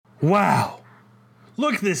Wow!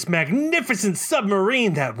 Look at this magnificent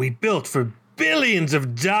submarine that we built for billions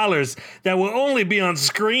of dollars that will only be on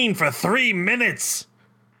screen for 3 minutes.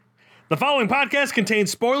 The following podcast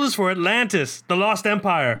contains spoilers for Atlantis, the Lost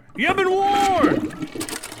Empire. You've been warned!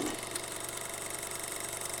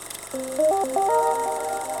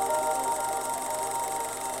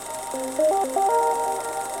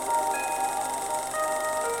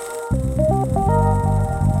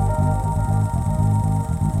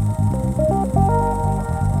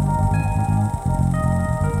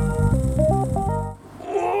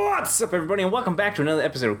 What's up, everybody, and welcome back to another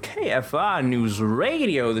episode of KFR News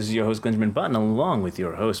Radio. This is your host, Benjamin Button, along with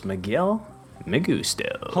your host, Miguel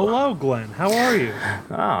Magusto. Hello, Glenn. How are you?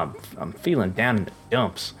 I'm feeling down in the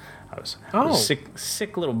dumps. I was a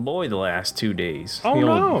sick little boy the last 2 days.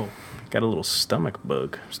 No. Got a little stomach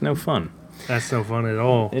bug. It's no fun. That's no fun at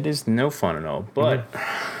all. It is no fun at all, but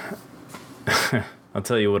I'll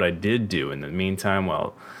tell you what I did do in the meantime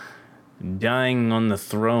while dying on the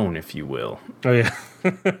throne, if you will. Oh, yeah.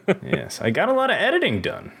 Yes, I got a lot of editing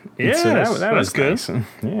done. Yes, so that was good. Nice.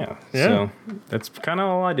 Yeah, so that's kind of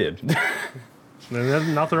all I did. There's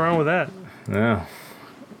nothing wrong with that. No,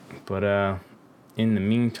 but in the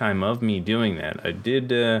meantime of me doing that, I did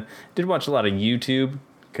watch a lot of YouTube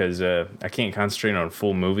because I can't concentrate on a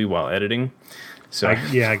full movie while editing. So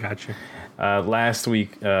I got you. Last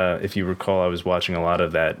week, if you recall, I was watching a lot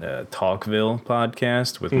of that Talkville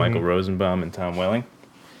podcast with Michael Rosenbaum and Tom Welling.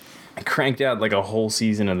 I cranked out like a whole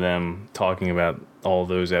season of them talking about all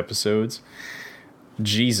those episodes.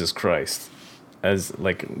 Jesus Christ. As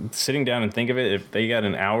like sitting down and think of it, if they got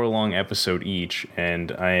an hour-long episode each,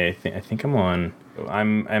 and I think I'm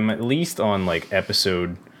at least on like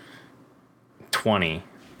episode 20.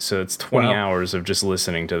 So it's 20 hours of just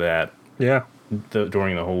listening to that. Yeah.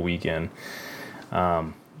 During the whole weekend.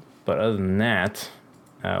 But other than that,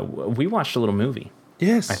 we watched a little movie.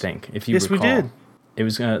 Yes. I think, if you recall. We did. It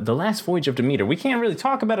was The Last Voyage of Demeter. We can't really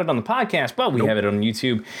talk about it on the podcast, but we have it on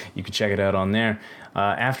YouTube. You can check it out on there.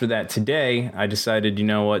 After that, today, I decided, you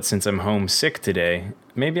know what, since I'm homesick today,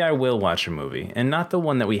 maybe I will watch a movie. And not the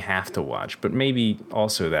one that we have to watch, but maybe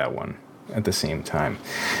also that one at the same time.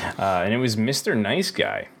 And it was Mr. Nice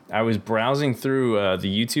Guy. I was browsing through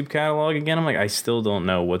the YouTube catalog again. I'm like, I still don't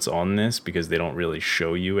know what's on this because they don't really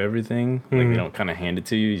show you everything. Like, they don't kind of hand it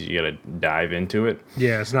to you. You got to dive into it.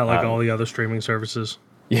 Yeah, it's not like all the other streaming services.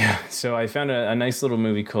 Yeah, so I found a nice little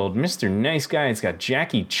movie called Mr. Nice Guy. It's got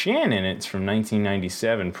Jackie Chan in it. It's from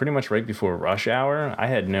 1997, pretty much right before Rush Hour. I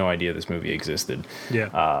had no idea this movie existed. Yeah.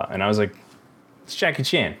 And I was like, it's Jackie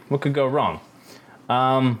Chan. What could go wrong?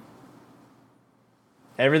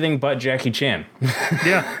 Everything but Jackie Chan.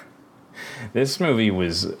 Yeah. This movie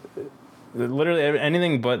was literally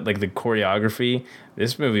anything but like the choreography.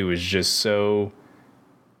 This movie was just so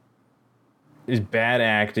is bad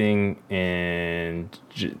acting and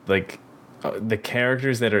like the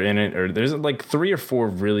characters that are in it, or there's like 3 or 4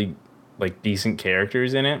 really like decent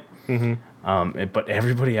characters in it. But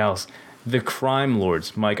everybody else, the crime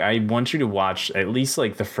lords, Mike, I want you to watch at least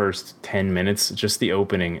like the first 10 minutes, just the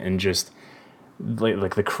opening, and just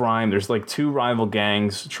like the crime. There's like 2 rival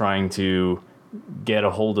gangs trying to get a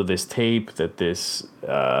hold of this tape that this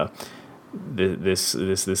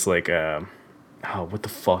like what the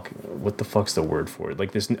fuck's the word for it?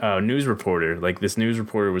 Like this news reporter. Like this news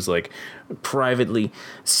reporter was like privately,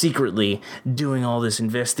 secretly doing all this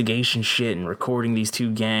investigation shit and recording these 2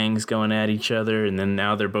 gangs going at each other, and then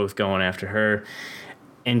now they're both going after her.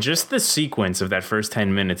 And just the sequence of that first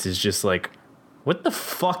 10 minutes is just like, what the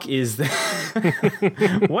fuck is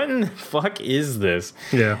that? What in the fuck is this?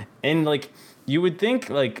 Yeah. And like, you would think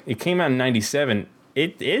like it came out in 97.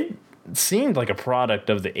 It seemed like a product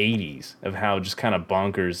of the 80s of how just kind of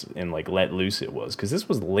bonkers and like let loose it was. Because this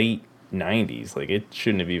was late 90s. Like, it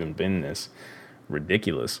shouldn't have even been this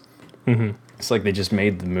ridiculous. It's like they just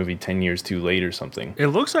made the movie 10 years too late or something. It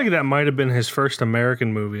looks like that might have been his first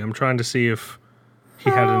American movie. I'm trying to see if he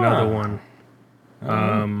had another one.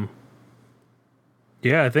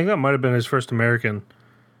 Yeah, I think that might have been his first American.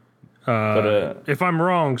 If I'm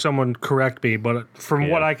wrong, someone correct me. But from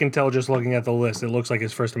what I can tell, just looking at the list, it looks like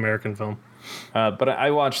his first American film. But I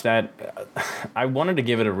watched that. I wanted to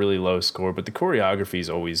give it a really low score, but the choreography is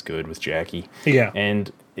always good with Jackie. Yeah.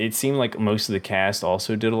 And it seemed like most of the cast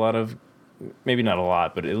also did a lot of, maybe not a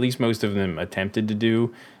lot, but at least most of them attempted to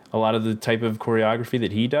do a lot of the type of choreography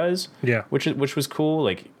that he does. Yeah. Which was cool.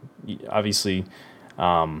 Like, obviously,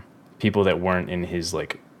 people that weren't in his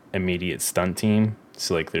like immediate stunt team.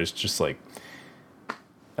 So like there's just like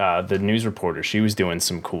the news reporter, she was doing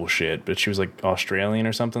some cool shit, but she was like Australian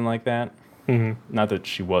or something like that. Not that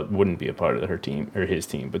she wouldn't be a part of her team or his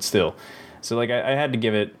team, but still. So like I had to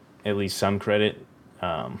give it at least some credit.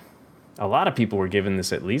 A lot of people were giving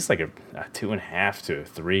this at least like a 2.5 to a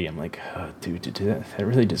 3. I'm like, oh, dude, did that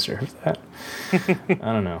really deserve that?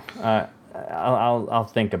 I don't know. I'll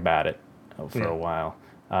think about it for a while.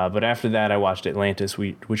 But after that, I watched Atlantis,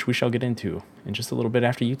 which we shall get into in just a little bit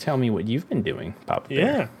after you tell me what you've been doing, Papa Bear.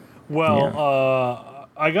 Yeah. Well,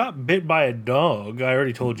 I got bit by a dog. I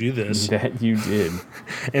already told you this. That you did.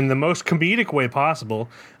 In the most comedic way possible.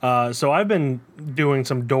 So I've been doing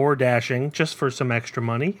some door dashing just for some extra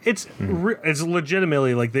money. It's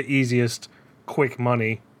legitimately like the easiest quick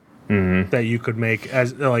money that you could make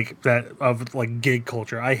as like that of like gig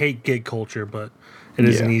culture. I hate gig culture, but it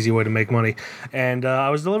is an easy way to make money. And I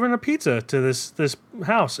was delivering a pizza to this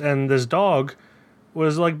house, and this dog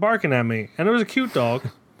was like barking at me, and it was a cute dog.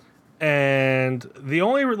 And the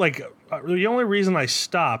only reason I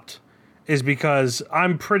stopped is because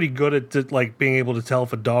I'm pretty good at like being able to tell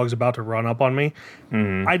if a dog's about to run up on me.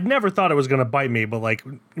 I'd never thought it was going to bite me, but like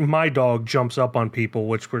my dog jumps up on people,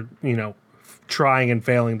 which were trying and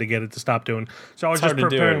failing to get it to stop doing. So I was just preparing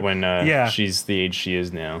to do it when she's the age she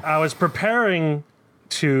is now. I was preparing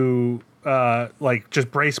to like just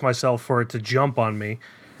brace myself for it to jump on me,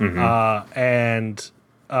 and.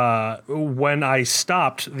 When I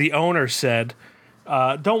stopped, the owner said,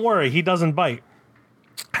 don't worry, he doesn't bite.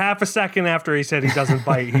 Half a second after he said he doesn't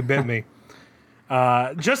bite, he bit me.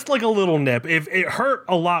 Just like a little nip. If it hurt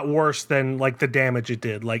a lot worse than like the damage it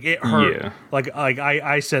did. Like it hurt. Yeah. Like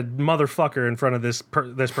I said motherfucker in front of this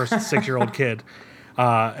person's 6-year-old kid.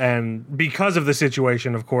 And because of the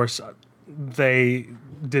situation, of course, they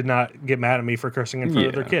did not get mad at me for cursing in front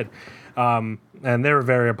of their kid. And they were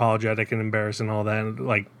very apologetic and embarrassed and all that. And,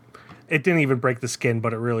 like, it didn't even break the skin,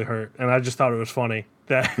 but it really hurt. And I just thought it was funny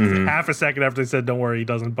that half a second after they said, don't worry, he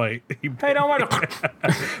doesn't bite. Hey, don't worry.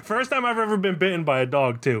 First time I've ever been bitten by a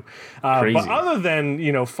dog, too. But other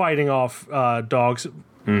than, fighting off dogs,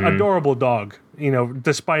 adorable dog.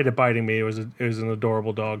 Despite it biting me, it was an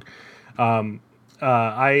adorable dog.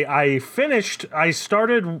 I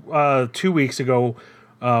started 2 weeks ago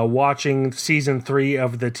watching season 3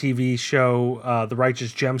 of the TV show The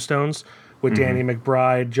Righteous Gemstones with Danny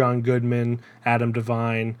McBride, John Goodman, Adam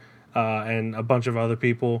Devine, and a bunch of other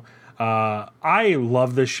people. I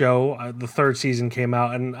love this show. The 3rd season came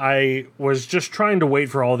out, and I was just trying to wait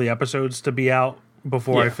for all the episodes to be out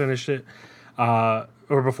before I finished it, or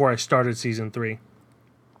before I started season 3.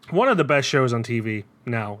 One of the best shows on TV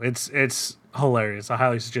now. It's hilarious. I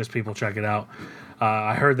highly suggest people check it out.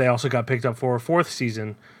 I heard they also got picked up for a 4th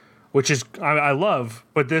season, which is I love,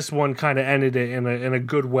 but this one kind of ended it in a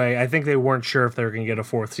good way. I think they weren't sure if they were going to get a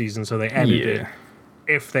 4th season, so they ended it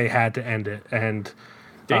if they had to end it. And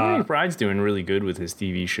Danny McBride's doing really good with his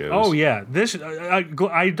TV shows. Oh yeah, this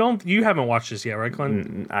I don't. You haven't watched this yet, right,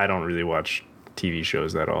 Glenn? I don't really watch TV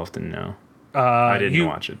shows that often. No. I didn't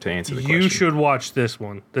watch it, to answer the question. You should watch this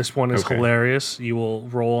one. This one is hilarious. You will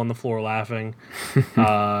roll on the floor laughing.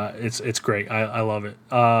 It's great. I love it.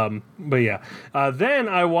 But yeah. Then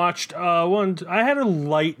I watched one. I had a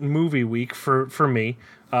light movie week for me.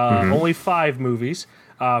 Only 5 movies.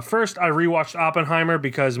 First, I rewatched Oppenheimer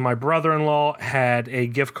because my brother-in-law had a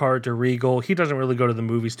gift card to Regal. He doesn't really go to the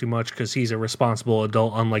movies too much because he's a responsible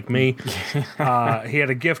adult, unlike me. He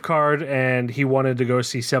had a gift card, and he wanted to go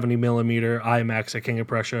see 70 millimeter IMAX at King of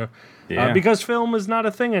Prussia. Because film is not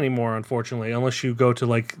a thing anymore, unfortunately, unless you go to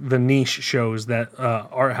like the niche shows that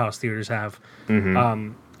art house theaters have.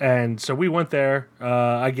 And so we went there.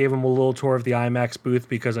 I gave him a little tour of the IMAX booth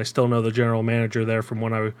because I still know the general manager there from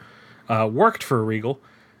when I worked for Regal.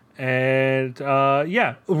 And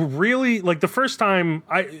really, like the first time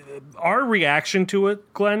our reaction to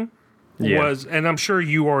it, Glenn, was, and I'm sure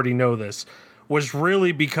you already know this, was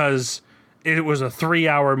really because it was a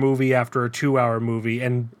 3-hour movie after a 2-hour movie,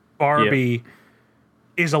 and Barbie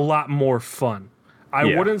is a lot more fun.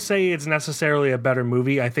 I wouldn't say it's necessarily a better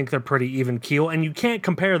movie. I think they're pretty even keel, and you can't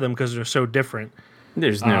compare them because they're so different.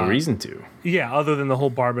 There's no reason to. Yeah, other than the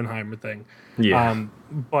whole Barbenheimer thing. Yeah.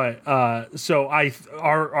 So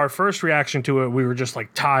our first reaction to it, we were just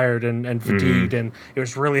like tired and fatigued, and it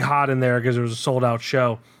was really hot in there because it was a sold out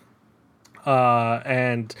show.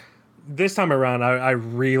 And this time around,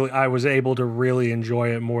 I was able to really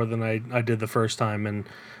enjoy it more than I did the first time, and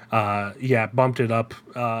bumped it up.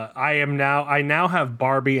 I now have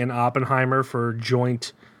Barbie and Oppenheimer for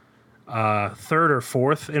joint 3rd or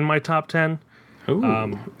 4th in my top 10.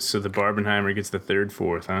 Ooh, so the Barbenheimer gets the 3rd,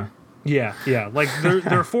 4th, huh? Yeah. Like they're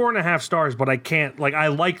 4.5 stars, but I can't I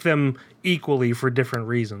like them equally for different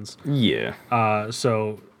reasons. Yeah.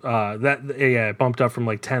 So it bumped up from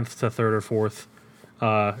like 10th to 3rd or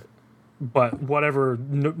 4th. But whatever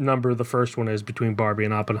number the first one is between Barbie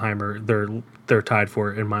and Oppenheimer, they're tied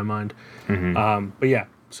for it in my mind. But yeah,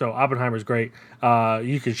 so Oppenheimer's great.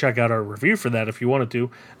 You can check out our review for that if you wanted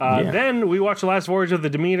to. Then we watched The Last Voyage of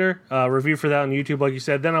the Demeter, review for that on YouTube, like you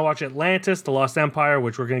said. Then I watched Atlantis, The Lost Empire,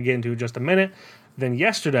 which we're going to get into in just a minute. Then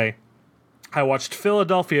yesterday, I watched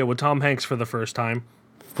Philadelphia with Tom Hanks for the first time.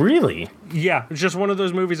 Really? Yeah, it's just one of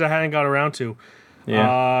those movies I hadn't got around to.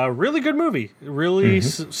 Yeah. Really good movie. Really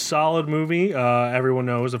solid movie. Everyone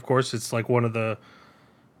knows, of course, it's like one of the...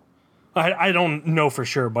 I don't know for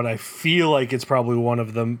sure, but I feel like it's probably one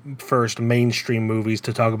of the first mainstream movies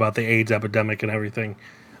to talk about the AIDS epidemic and everything.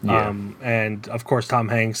 Yeah. And, of course, Tom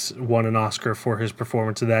Hanks won an Oscar for his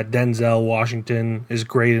performance of that. Denzel Washington is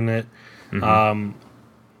great in it. I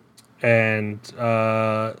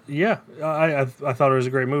thought it was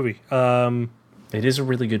a great movie. It is a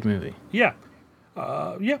really good movie. Yeah.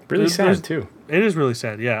 Really sad, too. It is really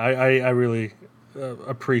sad, yeah. I really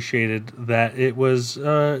appreciated that it was,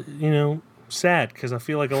 sad, because I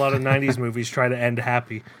feel like a lot of 90s movies try to end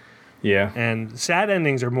happy. Yeah. And sad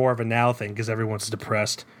endings are more of a now thing, because everyone's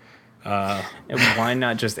depressed. And why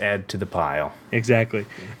not just add to the pile? Exactly.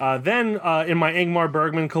 Then, in my Ingmar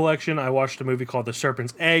Bergman collection, I watched a movie called The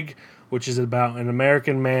Serpent's Egg, which is about an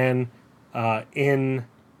American man in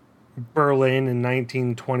Berlin in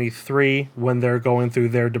 1923 when they're going through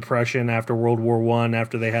their depression after World War I,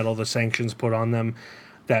 after they had all the sanctions put on them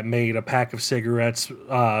that made a pack of cigarettes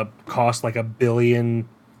cost like 1 billion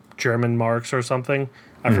German marks or something.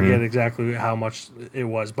 I forget exactly how much it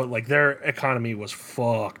was, but like their economy was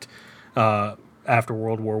fucked after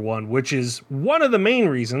World War I, which is one of the main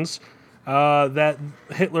reasons that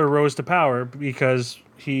Hitler rose to power, because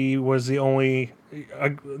he was the only...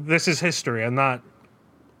 this is history. I'm not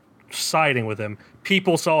siding with him.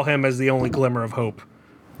 People saw him as the only glimmer of hope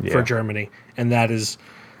for Germany, and that is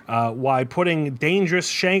why putting dangerous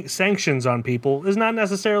sanctions on people is not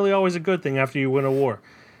necessarily always a good thing after you win a war.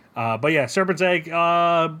 But yeah, Serpent's Egg,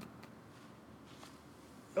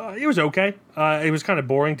 it was okay. It was kind of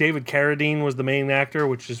boring. David Carradine was the main actor,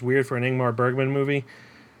 which is weird for an Ingmar Bergman movie.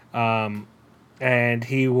 And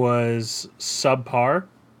he was subpar.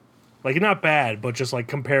 Like, not bad, but just like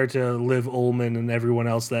compared to Liv Ullmann and everyone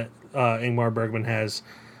else that Ingmar Bergman has,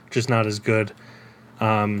 just not as good.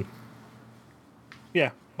 Yeah,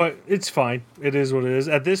 but it's fine. It is what it is.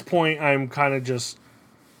 At this point, I'm kind of just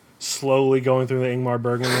slowly going through the Ingmar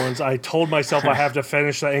Bergman ones. I told myself I have to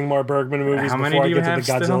finish the Ingmar Bergman movies before I get to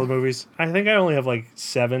the Godzilla movies. I think I only have like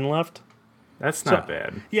 7 left. That's not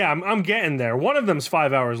bad. Yeah, I'm getting there. One of them's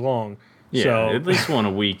 5 hours long. Yeah, so, at least one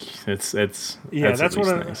a week. That's what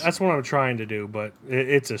nice. That's what I'm trying to do, but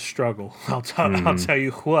it's a struggle. I'll tell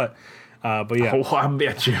you what. But yeah, oh, I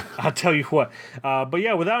bet you. I'll tell you what. But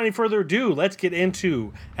yeah, without any further ado, let's get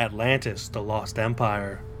into Atlantis: The Lost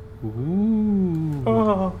Empire. Ooh.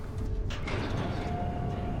 Oh.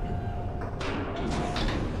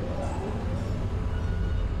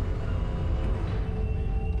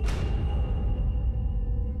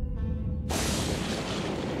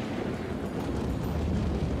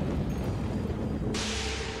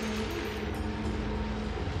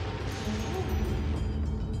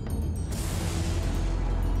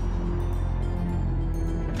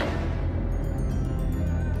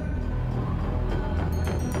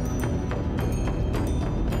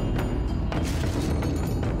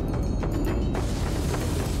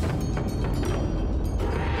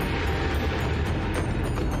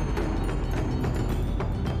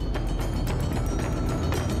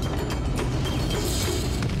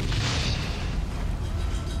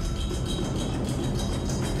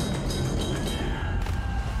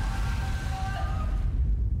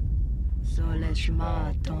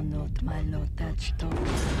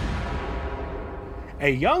 A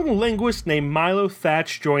young linguist named Milo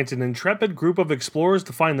Thatch joins an intrepid group of explorers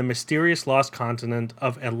to find the mysterious lost continent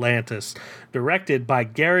of Atlantis. Directed by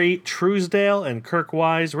Gary Truesdale and Kirk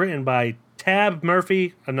Wise, written by Tab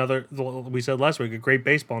Murphy, another, we said last week, a great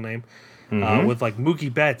baseball name, with like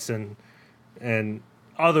Mookie Betts and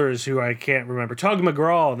others who I can't remember. Tug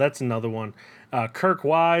McGraw, that's another one. Kirk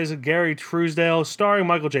Wise, Gary Truesdale, starring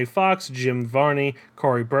Michael J. Fox, Jim Varney,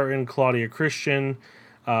 Corey Burton, Claudia Christian,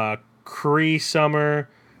 Cree Summer,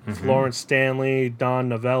 Florence Stanley, Don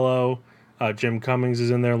Novello, Jim Cummings is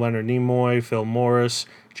in there, Leonard Nimoy, Phil Morris,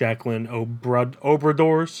 Jacqueline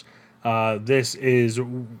Obradors. This is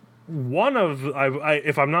one of,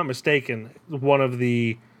 if I'm not mistaken, one of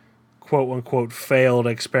the quote-unquote failed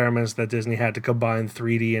experiments that Disney had to combine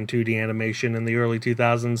 3D and 2D animation in the early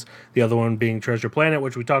 2000s. The other one being Treasure Planet,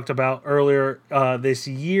 which we talked about earlier this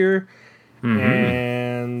year.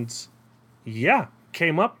 And yeah,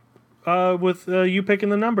 came up with you picking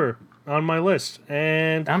the number on my list.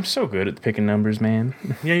 And I'm so good at picking numbers, man.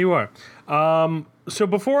 yeah, you are. So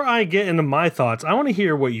before I get into my thoughts, I want to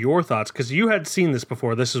hear what your thoughts, because you had seen this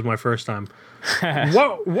before. This is my first time.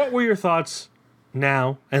 What were your thoughts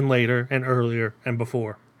now and later and earlier and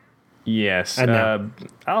before? Yes. And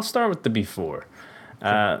I'll start with the before.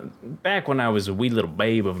 Back when I was a wee little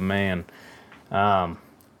babe of a man,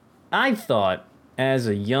 I thought as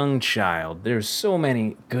a young child, there's so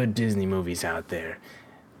many good Disney movies out there.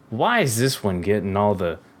 Why is this one getting all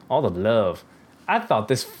the love? I thought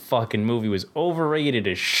this fucking movie was overrated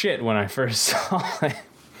as shit when I first saw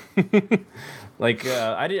it. Like,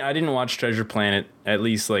 I didn't watch Treasure Planet, at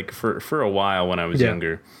least like for a while when I was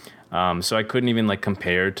younger. So I couldn't even like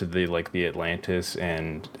compare to the Atlantis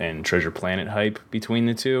and Treasure Planet hype between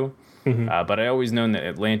the two. But I always known that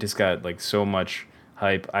Atlantis got like so much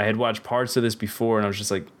hype. I had watched parts of this before, and I was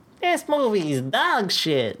just like, "This movie is dog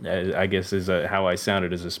shit." I guess is how I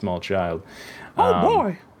sounded as a small child. Oh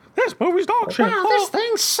boy, this movie's dog shit. Wow, this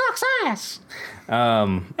thing sucks ass.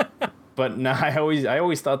 But no, I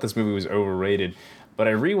always thought this movie was overrated. But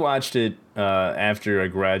I rewatched it after I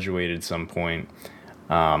graduated at some point,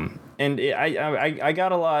 and I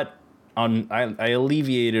got a lot. I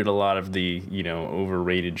alleviated a lot of the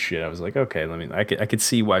overrated shit. I was like, okay, I could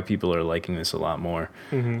see why people are liking this a lot more.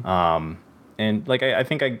 And like I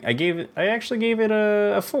think I actually gave it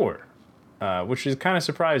a 4, which is kind of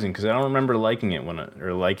surprising because I don't remember liking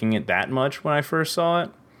it that much when I first saw it,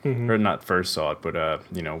 or not first saw it, but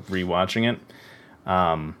rewatching it.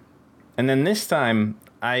 And then this time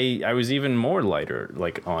I was even more lighter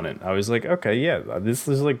like on it. I was like, okay, yeah, this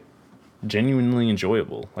is like genuinely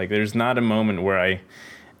enjoyable. Like there's not a moment where I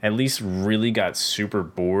at least really got super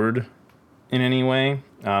bored in any way.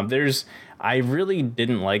 I really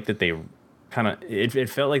didn't like that they it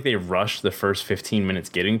felt like they rushed the first 15 minutes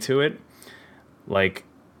getting to it. Like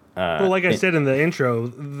well, like I said in the intro,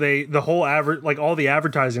 the whole like all the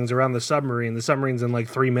advertising's around the submarine. The submarine's in like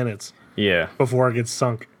 3 minutes. Yeah. Before it gets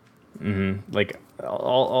sunk. Like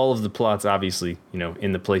all of the plots obviously,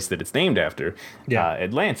 in the place that it's named after,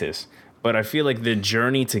 Atlantis. But I feel like the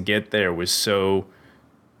journey to get there was so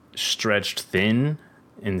stretched thin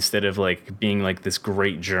instead of like being like this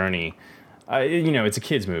great journey. It's a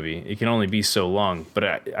kid's movie. It can only be so long. But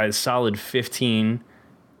a solid 15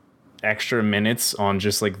 extra minutes on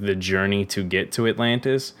just like the journey to get to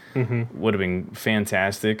Atlantis would have been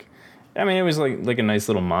fantastic. I mean, it was like a nice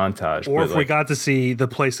little montage. Or if we got to see the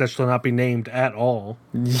place that shall not be named at all.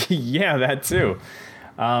 Yeah, that too.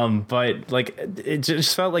 But like it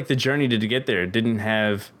just felt like the journey to get there didn't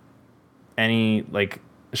have any like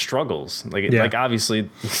struggles. Like obviously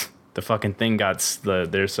the fucking thing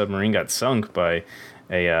their submarine got sunk by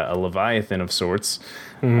a Leviathan of sorts,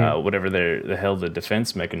 whatever the hell the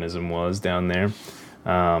defense mechanism was down there.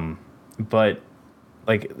 But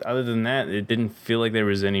like other than that, it didn't feel like there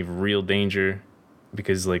was any real danger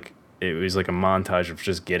because like it was like a montage of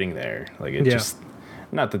just getting there. Like it just.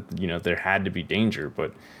 Not that there had to be danger,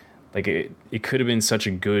 but like it could have been such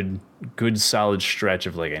a good solid stretch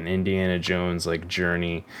of like an Indiana Jones like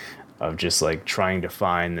journey of just like trying to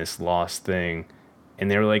find this lost thing,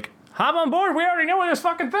 and they were like, "Hop on board! We already know where this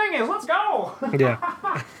fucking thing is. Let's go!" Yeah.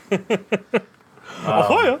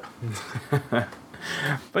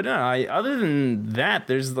 But no, other than that,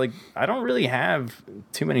 there's like I don't really have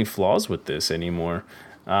too many flaws with this anymore.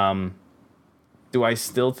 Do I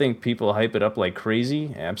still think people hype it up like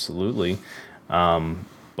crazy? Absolutely.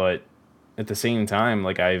 But at the same time,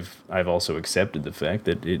 like I've also accepted the fact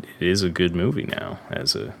that it is a good movie now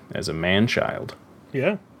as a man-child.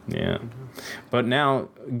 Yeah. Yeah. But now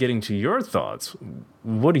getting to your thoughts,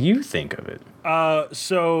 what do you think of it?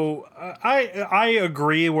 So I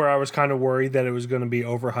agree where I was kind of worried that it was going to be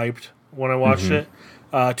overhyped when I watched it.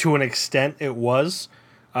 To an extent, it was.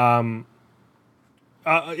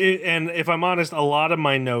 And if I'm honest, a lot of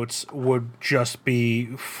my notes would just be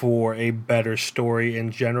for a better story in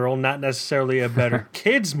general, not necessarily a better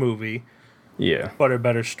kids movie, but a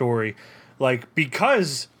better story. Like,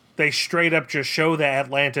 because they straight up just show that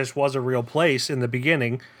Atlantis was a real place in the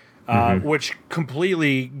beginning, which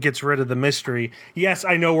completely gets rid of the mystery. Yes,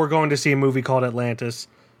 I know we're going to see a movie called Atlantis.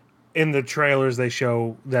 In the trailers, they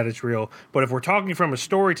show that it's real. But if we're talking from a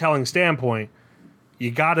storytelling standpoint, you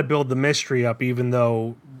got to build the mystery up, even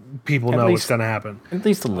though people know what's going to happen. At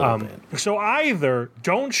least a little bit. So either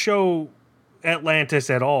don't show Atlantis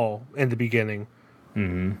at all in the beginning,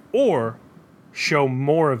 or show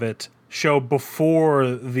more of it, show before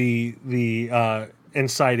the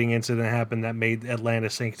inciting incident happened that made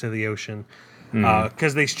Atlantis sink to the ocean,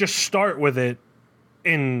 because they just start with it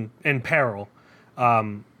in peril,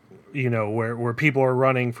 where people are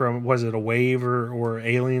running from, was it a wave or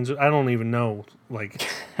aliens? I don't even know. Like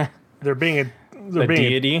they're being a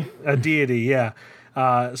deity, a deity, yeah.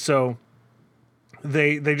 So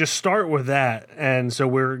they just start with that, and so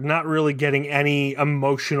we're not really getting any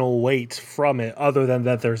emotional weight from it, other than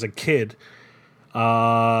that there's a kid.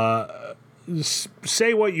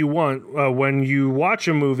 Say what you want, when you watch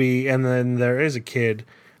a movie and then there is a kid,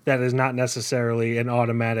 that is not necessarily an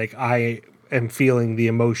automatic I am feeling the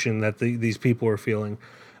emotion that these people are feeling.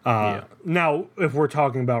 Now, if we're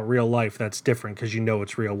talking about real life, that's different because you know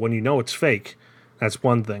it's real. When you know it's fake, that's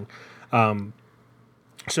one thing.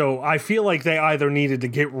 So I feel like they either needed to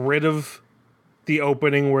get rid of the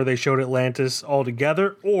opening where they showed Atlantis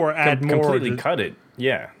altogether, or add more. Completely cut it.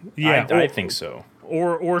 Yeah. I think so.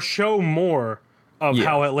 Or show more of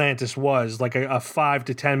how Atlantis was, like a 5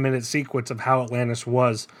 to 10 minute sequence of how Atlantis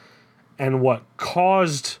was and what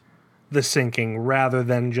caused the sinking, rather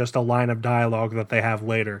than just a line of dialogue that they have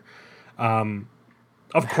later.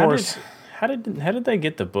 Of course. How did they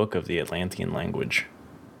get the book of the Atlantean language?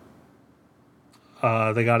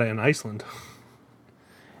 They got it in Iceland.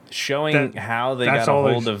 Showing how they got a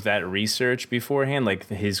hold of that research beforehand, like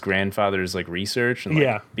his grandfather's like research,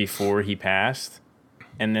 and before he passed,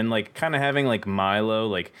 and then like kind of having like Milo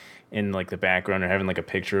like in like the background, or having like a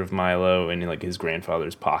picture of Milo in like his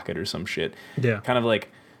grandfather's pocket or some shit. Yeah, kind of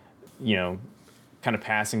like, kind of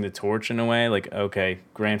passing the torch in a way. Like, okay,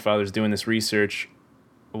 grandfather's doing this research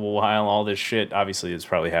while all this shit, obviously it's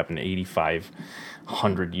probably happened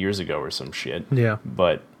 8,500 years ago or some shit. Yeah.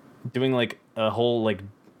 But doing like a whole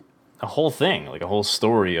thing, like a whole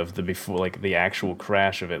story of the before, like the actual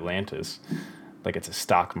crash of Atlantis, like it's a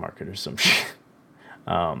stock market or some shit.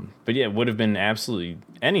 But yeah, it would have been absolutely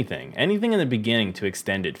anything in the beginning to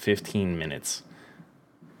extend it 15 minutes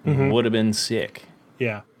would have been sick.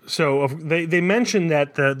 Yeah. So they mentioned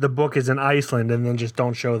that the book is in Iceland, and then just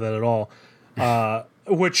don't show that at all.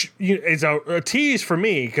 Which is a tease for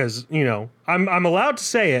me, because I'm allowed to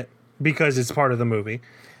say it because it's part of the movie.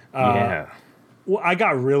 Well, I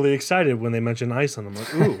got really excited when they mentioned Iceland. I'm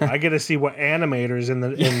like, ooh, I get to see what animators in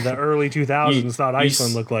the early 2000s thought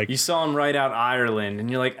Iceland looked like. You saw them write out Ireland, and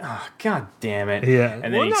you're like, oh, god damn it. Yeah.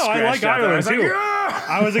 And then I like Ireland too.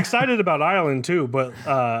 I was excited about Ireland too, but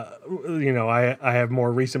I have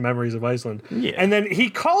more recent memories of Iceland. Yeah. And then he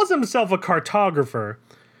calls himself a cartographer,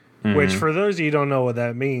 which for those of you who don't know what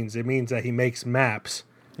that means, it means that he makes maps.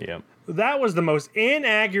 Yeah. That was the most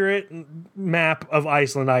inaccurate map of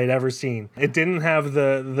Iceland I had ever seen. It didn't have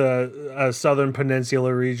the southern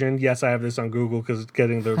peninsula region. Yes, I have this on Google because it's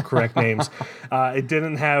getting the correct names. It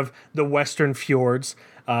didn't have the western fjords.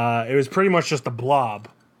 It was pretty much just a blob.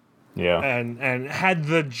 Yeah. And had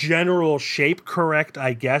the general shape correct,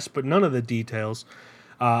 I guess, but none of the details.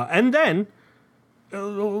 And then,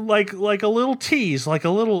 like a little tease, like a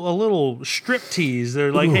little strip tease.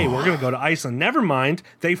 They're like, hey, we're gonna go to Iceland. Never mind,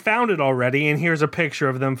 they found it already, and here's a picture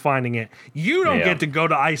of them finding it. You don't get to go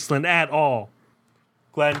to Iceland at all,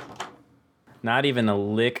 Glenn. Not even a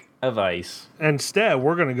lick of ice. Instead,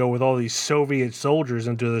 we're gonna go with all these Soviet soldiers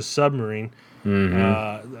into the submarine.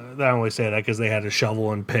 I only say that because they had a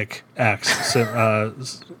shovel and pickaxe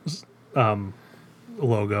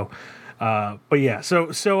logo. But yeah,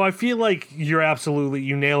 so I feel like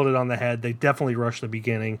you nailed it on the head. They definitely rushed the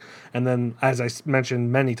beginning. And then, as I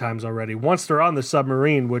mentioned many times already, once they're on the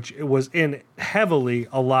submarine, which was in heavily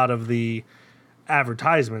a lot of the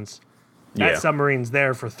advertisements, that submarine's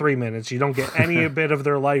there for 3 minutes. You don't get any bit of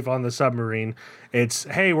their life on the submarine. It's,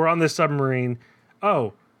 hey, we're on this submarine.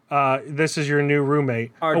 Oh, this is your new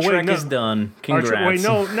roommate. Our trek is done. Congrats. Wait,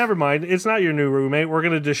 no, never mind. It's not your new roommate. We're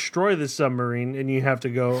going to destroy the submarine, and you have to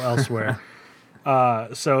go elsewhere.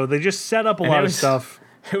 So they just set up a lot of stuff.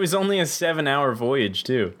 It was only a 7-hour voyage,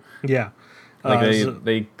 too. Yeah. Like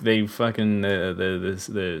they fucking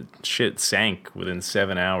the shit sank within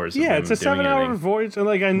 7 hours. Yeah, it's a 7-hour voyage, and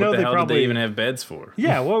like I know what the hell probably did they even have beds for?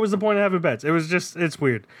 Yeah, what was the point of having beds? It was just it's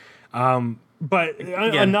weird. But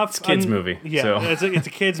enough. It's a kids' movie. Yeah, so. it's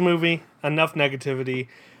a kids' movie. Enough negativity.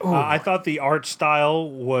 I thought the art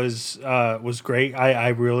style was great. I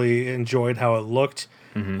really enjoyed how it looked.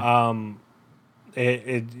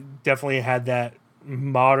 It definitely had that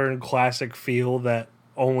modern classic feel that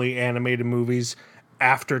only animated movies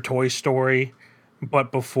after Toy Story,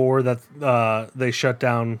 but before that they shut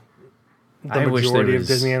down the majority of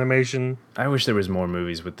Disney animation. I wish there was more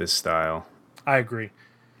movies with this style. I agree.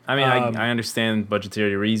 I mean, I understand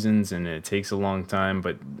budgetary reasons, and it takes a long time,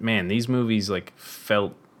 but man, these movies like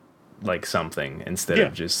felt like something instead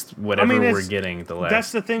of just whatever we're getting the last.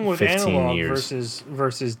 That's the thing with 15 analog years.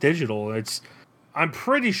 versus digital. I'm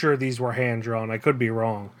pretty sure these were hand drawn. I could be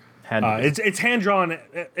wrong. It's hand drawn.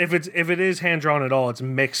 If it is hand drawn at all, it's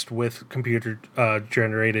mixed with computer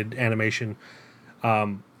generated animation,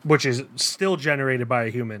 which is still generated by a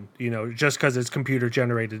human. Just because it's computer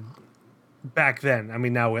generated back then. I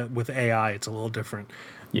mean, now with AI, it's a little different.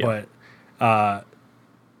 Yeah. But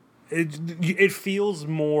it feels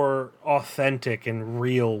more authentic and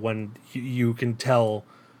real when you can tell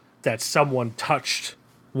that someone touched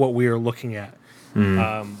what we are looking at.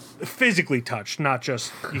 Physically touched, not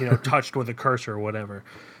just touched with a cursor or whatever.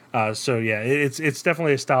 So yeah, it's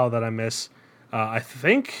definitely a style that I miss. I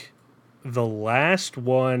think the last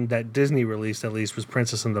one that Disney released at least was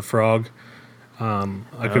Princess and the Frog.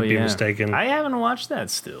 I could be mistaken. I haven't watched that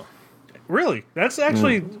still. Really? That's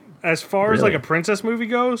actually as far as like a princess movie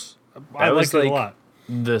goes. I liked it a lot.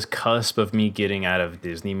 The cusp of me getting out of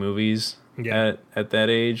Disney movies. Yeah. At that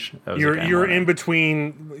age, you're in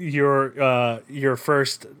between your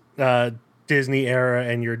first Disney era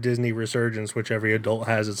and your Disney resurgence, which every adult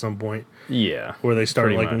has at some point. Yeah, where they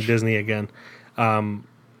start liking Disney again. And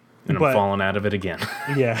I'm falling out of it again.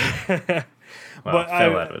 Yeah, but I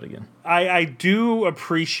fell out of it again. I do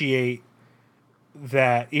appreciate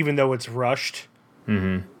that, even though it's rushed,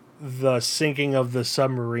 the sinking of the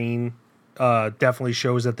submarine definitely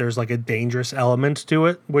shows that there's like a dangerous element to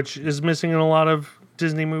it, which is missing in a lot of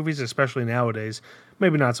Disney movies, especially nowadays.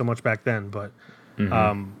 Maybe not so much back then, but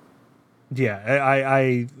yeah,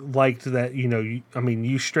 I liked that.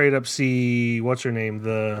 You straight up see what's her name,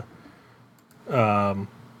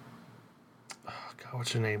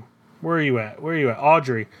 what's her name? Where are you at?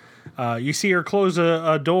 Audrey. You see her close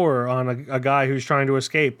a door on a guy who's trying to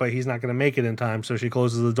escape, but he's not going to make it in time, so she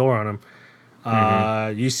closes the door on him.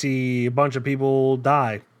 You see a bunch of people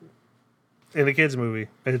die in a kids movie.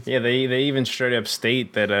 They even straight up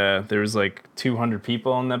state that there was like 200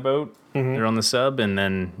 people on that boat. They're on the sub, and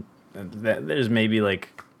then there's maybe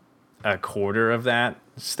like a quarter of that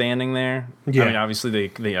standing there. Yeah. I mean, obviously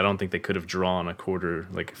they I don't think they could have drawn a quarter,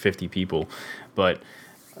 like 50 people, but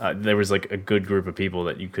there was like a good group of people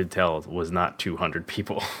that you could tell was not 200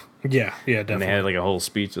 people. Yeah, definitely. And they had like a whole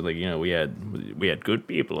speech of like, we had good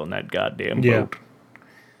people on that goddamn boat.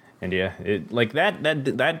 And it like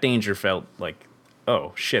that danger felt like,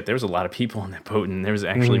 oh shit, there was a lot of people on that boat, and there was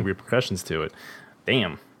actually repercussions to it.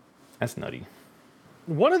 Damn, that's nutty.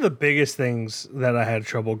 One of the biggest things that I had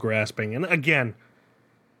trouble grasping, and again,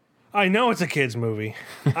 I know it's a kids movie.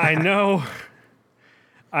 I know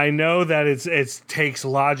that it takes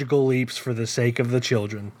logical leaps for the sake of the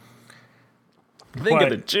children. Think of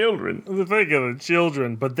the children.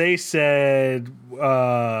 But they said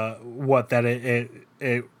that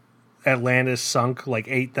it Atlantis sunk like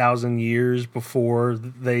 8,000 years before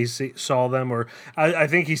they saw them, or I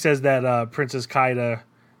think he says that Princess Kaida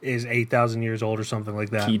is 8,000 years old or something like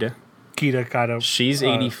that. Kaida. She's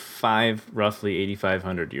 85, roughly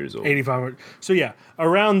 8,500 years old. 8,500. So yeah,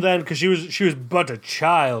 around then, because she was but a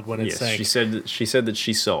child when it sank. She said that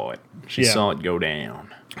she saw it. She saw it go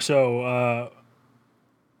down. So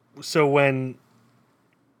when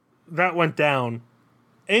that went down,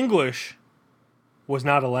 English was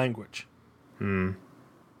not a language.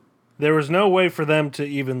 There was no way for them to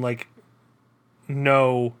even like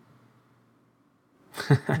know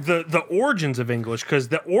the origins of English, because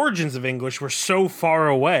the origins of English were so far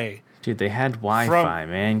away. Dude, they had Wi-Fi,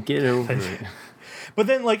 man. Get over it. But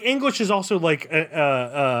then, like, English is also like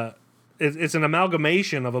it's an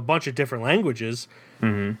amalgamation of a bunch of different languages.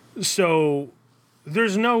 So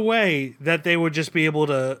there's no way that they would just be able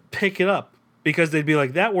to pick it up, because they'd be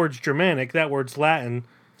like, that word's Germanic, that word's Latin.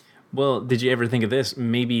 Well, did you ever think of this?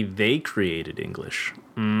 Maybe they created English.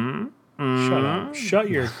 Shut up. Shut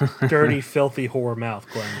your dirty, filthy whore mouth,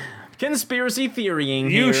 Glenn. Conspiracy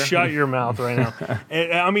theorying here. You shut your mouth right now.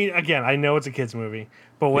 I mean, again, I know it's a kid's movie,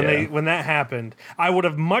 but when that happened, I would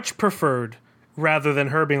have much preferred, rather than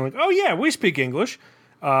her being like, oh yeah, we speak English,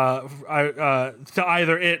 to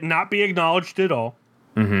either it not be acknowledged at all,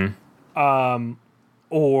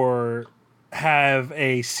 or have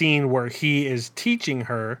a scene where he is teaching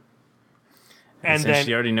her. And since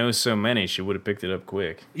she already knows so many, she would have picked it up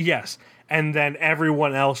quick. Yes. And then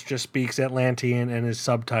everyone else just speaks Atlantean and is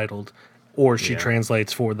subtitled, or she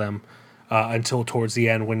translates for them until towards the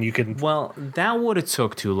end when you can... Well, that would have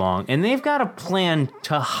took too long. And they've got a plan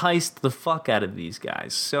to heist the fuck out of these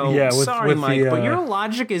guys. So, sorry, Mike, but your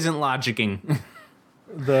logic isn't logicking.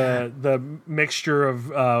 the mixture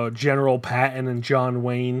of General Patton and John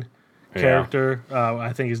Wayne character.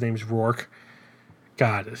 I think his name's Rourke.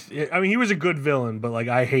 God, I mean, he was a good villain, but like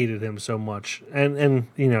I hated him so much, and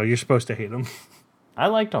you know you're supposed to hate him. I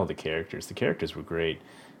liked all the characters. The characters were great.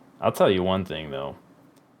 I'll tell you one thing though.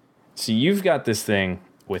 See, you've got this thing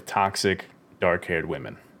with toxic, dark-haired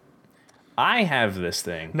women. I have this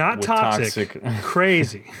thing. Not with toxic.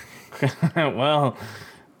 Crazy. Well,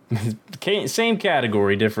 same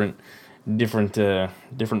category, different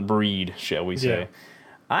breed, shall we say? Yeah.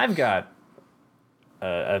 I've got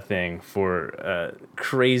a thing for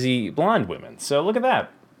crazy blonde women. So look at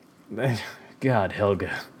that. God,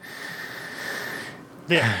 Helga.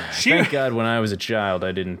 Yeah, thank God when I was a child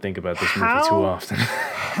I didn't think about this movie too often.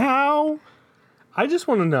 How? I just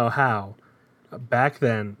want to know how, back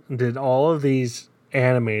then, did all of these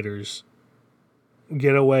animators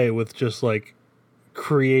get away with just like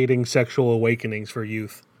creating sexual awakenings for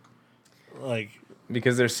youth? Like,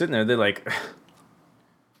 because they're sitting there, they're like,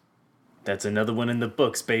 that's another one in the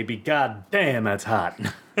books, baby. God damn, that's hot.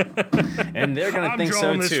 And they're gonna think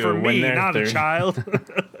so this too for when me, they're not a child.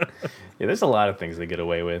 Yeah, there's a lot of things they get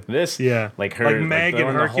away with. This, like her, like Meg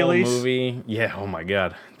and Hercules. The whole movie, yeah. Oh my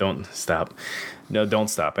God, don't stop. No, don't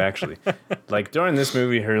stop. Actually, like during this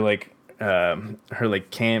movie, her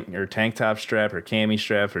tank top strap, her cami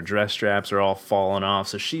strap, her dress straps are all falling off.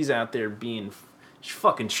 So she's out there being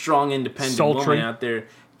fucking strong, independent woman out there,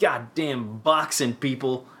 goddamn boxing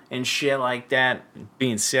people and shit like that,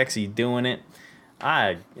 being sexy, doing it.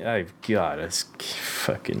 I've got this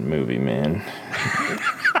fucking movie, man.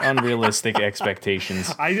 Unrealistic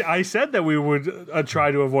expectations. I said that we would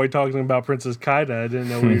try to avoid talking about Princess Kaida. I didn't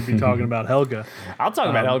know we'd be talking about Helga. I'll talk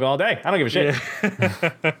about Helga all day. I don't give a shit.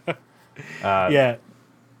 Yeah.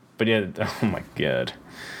 But yeah, oh my God.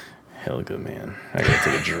 Helga, man. I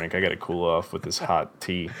gotta take a drink. I gotta cool off with this hot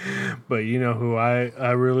tea. But you know who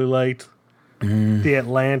I really liked? The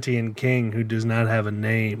Atlantean king who does not have a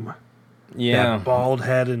name. Yeah. That bald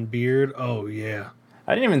head and beard. Oh, yeah.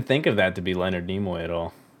 I didn't even think of that to be Leonard Nimoy at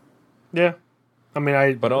all. Yeah. I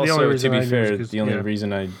mean, But also, to be fair, the only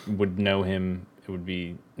reason I would know him, it would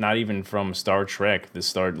be not even from Star Trek,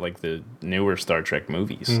 the newer Star Trek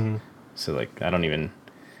movies. Mm-hmm. So, like, I don't even...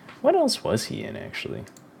 What else was he in, actually?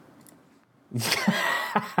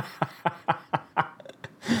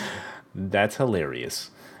 That's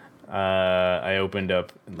hilarious. I opened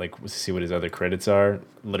up, like, to see what his other credits are.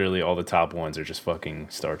 Literally all the top ones are just fucking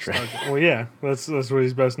Star Trek. Well, yeah, that's what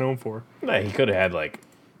he's best known for. Yeah, he could have had, like,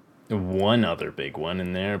 one other big one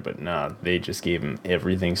in there, but nah, they just gave him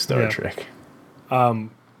everything Star Trek.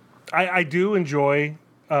 I do enjoy...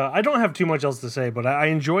 I don't have too much else to say, but I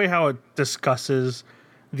enjoy how it discusses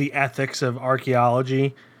the ethics of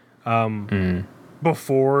archaeology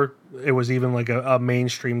before it was even like a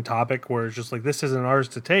mainstream topic, where it's just like, this isn't ours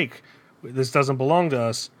to take, this doesn't belong to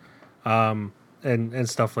us, and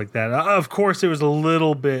stuff like that. Of course, it was a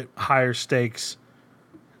little bit higher stakes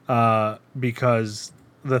because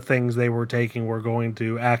the things they were taking were going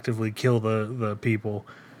to actively kill the people.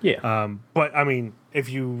 Yeah. But I mean, if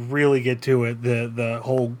you really get to it, the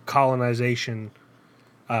whole colonization,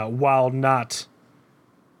 while not,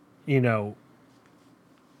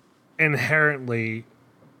 inherently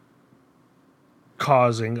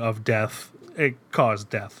causing of death, it caused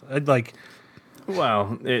death.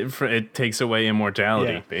 Well, it takes away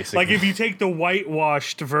immortality, basically. Like, if you take the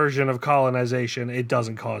whitewashed version of colonization, it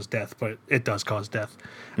doesn't cause death, but it does cause death.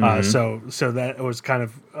 Mm-hmm. So that was kind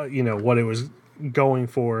of, what it was going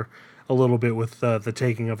for a little bit with the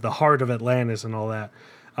taking of the heart of Atlantis and all that.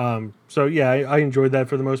 I enjoyed that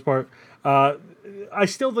for the most part. I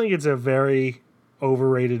still think it's a very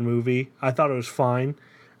overrated movie. I thought it was fine.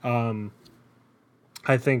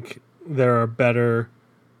 I think there are better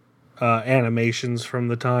animations from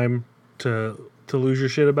the time to lose your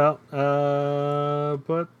shit about.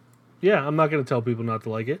 But yeah, I'm not going to tell people not to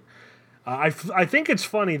like it. I think it's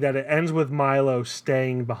funny that it ends with Milo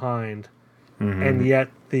staying behind, and yet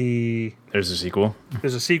there's a sequel.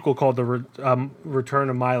 There's a sequel called The Return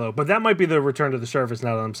of Milo, but that might be the Return to the Surface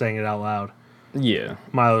now that I'm saying it out loud. Yeah,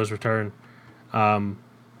 Milo's return.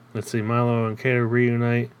 Let's see, Milo and Kato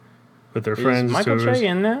reunite with their friends. Is Michael Che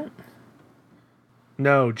in that?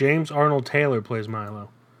 No, James Arnold Taylor plays Milo.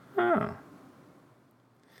 Oh.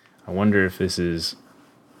 I wonder if if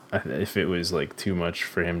it was like too much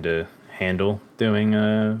for him to handle doing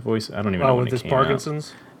a voice. I don't even know when with it his came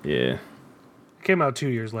Parkinson's? Out. Yeah. It came out 2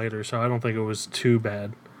 years later, so I don't think it was too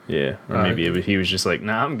bad. Yeah, or maybe he was just like,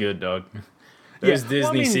 nah, I'm good, dog. Those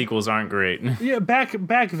Disney sequels aren't great. Yeah,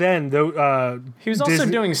 back then, though. He was also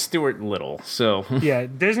doing Stuart Little, so yeah,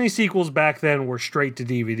 Disney sequels back then were straight to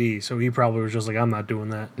DVD, so he probably was just like, I'm not doing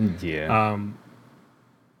that. Yeah.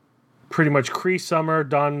 Pretty much Cree Summer,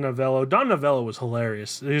 Don Novello. Don Novello was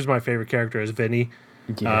hilarious. He was my favorite character as Vinny,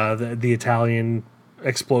 the Italian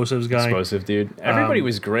explosives guy. Explosive dude. Everybody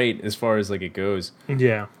was great as far as like it goes.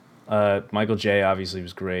 Yeah. Michael J. obviously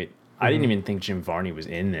was great. I didn't even think Jim Varney was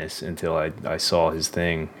in this until I saw his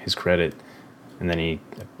credit. And then he,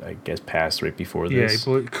 I guess, passed right before this.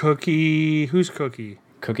 Yeah, Cookie. Who's Cookie?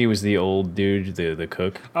 Cookie was the old dude, the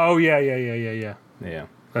cook. Oh, yeah. Yeah.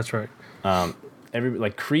 That's right.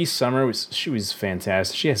 Like Cree Summer, she was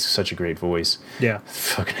fantastic. She has such a great voice. Yeah.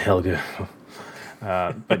 Fucking Helga.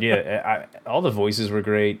 But yeah, all the voices were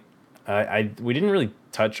great. We didn't really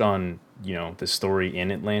touch on, the story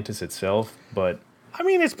in Atlantis itself, but I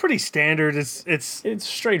mean, it's pretty standard. It's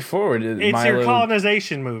straightforward. It's your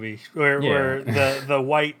colonization movie where the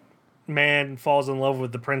white man falls in love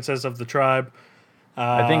with the princess of the tribe.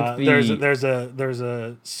 I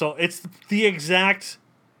think so it's the exact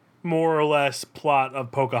more or less plot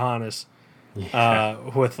of Pocahontas.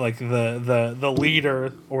 With like the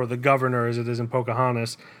leader or the governor, as it is in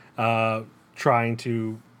Pocahontas, trying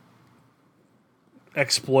to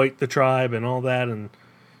exploit the tribe and all that, and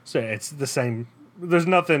so it's the same. There's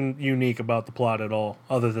nothing unique about the plot at all,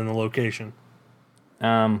 other than the location.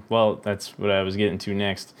 Well, that's what I was getting to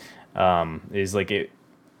next. Is like it.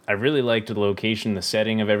 I really liked the location, the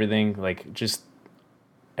setting of everything. Like just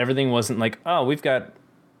everything wasn't like, oh, we've got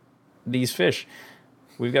these fish.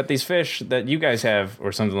 We've got these fish that you guys have,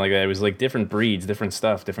 or something like that. It was like different breeds, different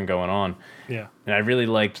stuff, different going on. Yeah. And I really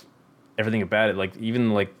liked everything about it. Like,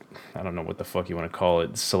 even like, I don't know what the fuck you want to call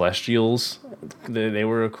it, Celestials. They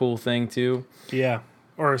were a cool thing, too. Yeah.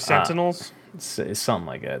 Or Sentinels. Something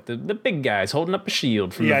like that. The big guys holding up a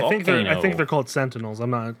shield from the volcano. I think they're called Sentinels.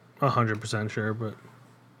 I'm not 100% sure, but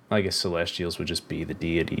I guess Celestials would just be the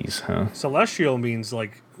deities, huh? Celestial means,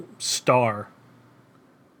 like, star.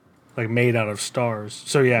 Like made out of stars.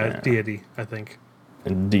 So yeah, deity, I think.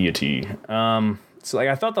 Deity. So like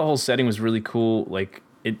I thought the whole setting was really cool. Like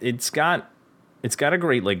it's got a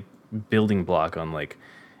great like building block on like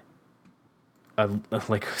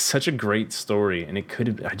like such a great story, and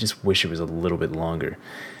I just wish it was a little bit longer.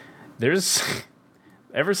 There's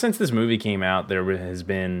ever since this movie came out, there has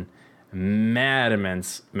been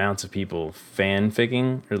amounts of people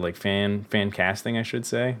fan-ficking, or like fan casting, I should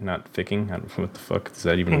say, not ficking. I don't know what the fuck is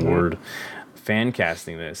that even a word? Fan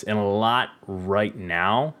casting this, and a lot right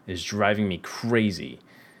now is driving me crazy.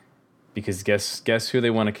 Because guess who they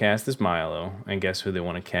want to cast as Milo, and guess who they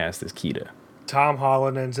want to cast as Kida? Tom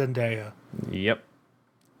Holland and Zendaya. Yep.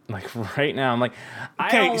 Like right now, I'm like,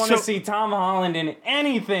 I don't want to see Tom Holland in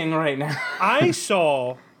anything right now. I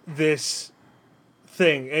saw this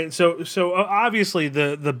thing, and so obviously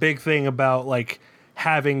the big thing about like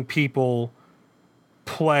having people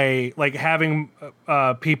play, like having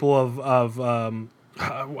people of I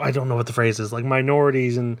don't know what the phrase is, like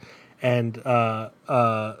minorities and like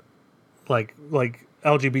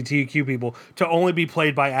LGBTQ people to only be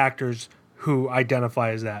played by actors who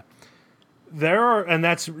identify as that. And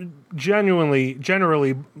that's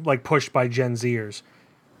generally like pushed by Gen Zers.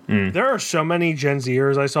 There are so many Gen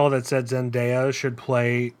Zers I saw that said Zendaya should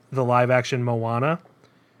play the live-action Moana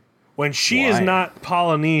when she is not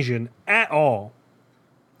Polynesian at all.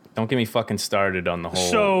 Don't get me fucking started on the whole.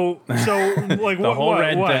 So like the whole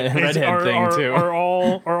redhead thing too. Are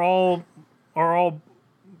all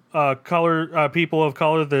color people of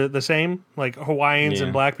color the same? Like Hawaiians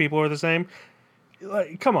and black people are the same?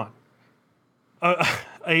 Like, come on.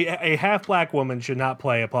 A half black woman should not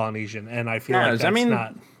play a Polynesian, and I feel like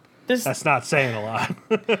that's not saying a lot.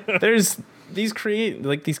 There's these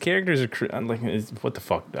these characters are like, what the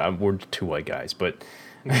fuck? We're two white guys, but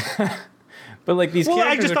but like these characters.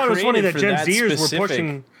 I just thought it was funny that Gen Zers were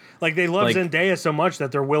pushing. Like they love Zendaya so much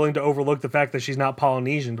that they're willing to overlook the fact that she's not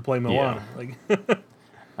Polynesian to play Moana. Yeah.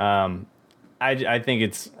 I think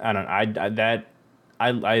it's I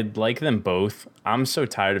like them both. I'm so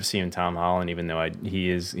tired of seeing Tom Holland, even though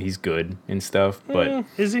he's good and stuff. But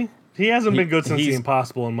is he? He hasn't been good since The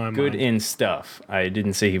Impossible in my mind. Good in stuff. I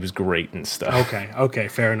didn't say he was great in stuff. Okay,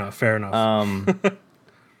 fair enough.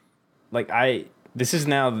 This is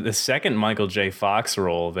now the second Michael J. Fox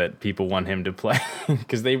role that people want him to play,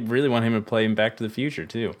 because they really want him to play in Back to the Future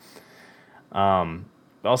too.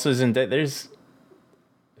 Also, there's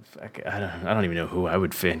I don't even know who I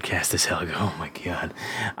would fan cast as Helga. Oh my god,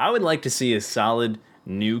 I would like to see a solid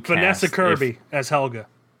new cast. Vanessa Kirby as Helga.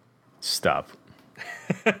 Stop.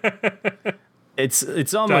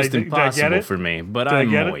 It's almost impossible for me, but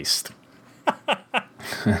I'm moist.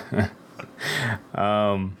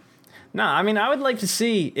 No, I mean, I would like to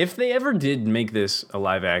see if they ever did make this a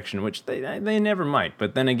live action, which they never might.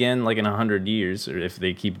 But then again, like in 100 years, or if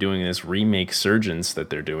they keep doing this remake surgence that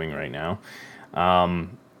they're doing right now,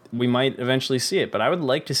 we might eventually see it. But I would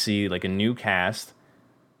like to see like a new cast,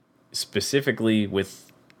 specifically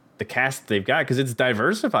with the cast they've got, because it's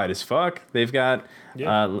diversified as fuck. They've got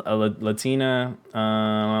a Latina, or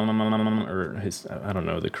I don't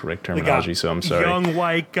know the correct terminology, so I'm sorry. Young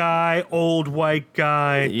white guy, old white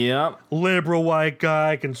guy, liberal white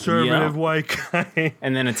guy, conservative white guy,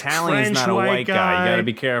 and then Italian's not a white guy. You got to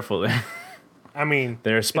be careful there. I mean,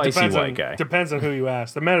 they're a spicy white guy. Depends on who you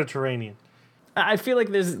ask. The Mediterranean. I feel like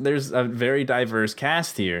there's a very diverse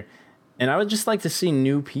cast here. And I would just like to see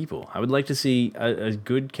new people. I would like to see a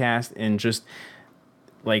good cast and just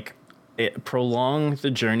like prolong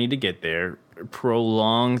the journey to get there,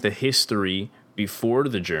 prolong the history before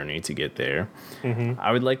the journey to get there. Mm-hmm.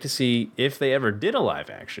 I would like to see, if they ever did a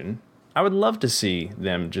live action, I would love to see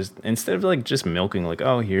them just, instead of like just milking like,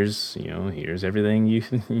 oh, here's everything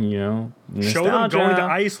nostalgia. Show them going to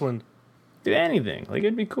Iceland. Do anything. Like,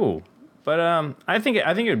 it'd be cool. But I think it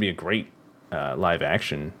would be a great live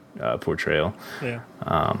action portrayal. Yeah.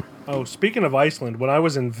 Speaking of Iceland, when I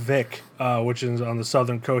was in Vik, which is on the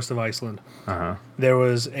southern coast of Iceland, there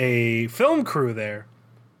was a film crew there,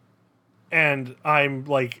 and I'm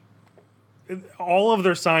like, all of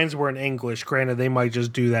their signs were in English. Granted, they might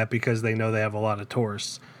just do that because they know they have a lot of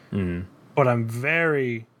tourists. Mm-hmm. But I'm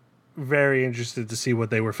very, very interested to see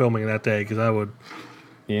what they were filming that day, because I would.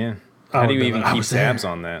 Yeah. How do you even keep tabs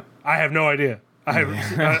on that? I have no idea.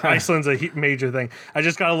 Iceland's a major thing. I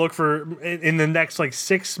just got to look for, in the next like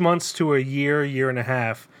 6 months to a year and a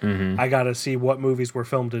half, I got to see what movies were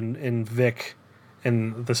filmed in Vik,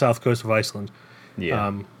 in the south coast of Iceland.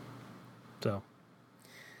 Yeah.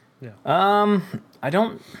 I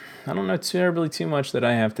don't know terribly too much that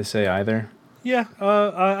I have to say either. Yeah.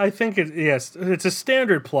 I think it's a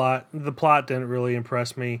standard plot. The plot didn't really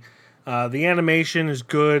impress me. The animation is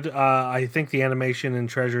good. I think the animation in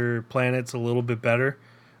Treasure Planet's a little bit better.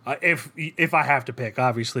 If I have to pick,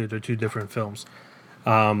 obviously they're two different films.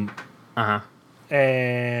 And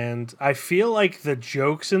I feel like the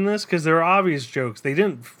jokes in this, because they're obvious jokes, they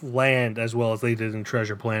didn't land as well as they did in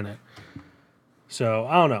Treasure Planet. So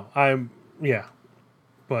I don't know.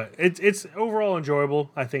 But it's overall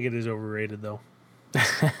enjoyable. I think it is overrated though.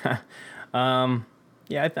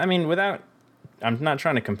 Yeah, I mean, I'm not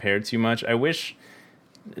trying to compare too much. I wish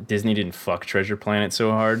Disney didn't fuck Treasure Planet so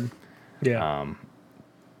hard. Yeah.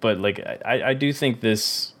 But like, I do think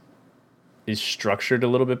this is structured a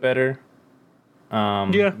little bit better.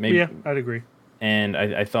 Maybe, I'd agree. And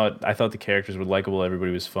I thought the characters were likable.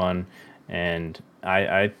 Everybody was fun, and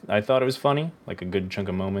I thought it was funny, like a good chunk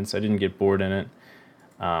of moments. I didn't get bored in it.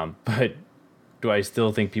 But do I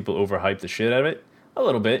still think people overhype the shit out of it? A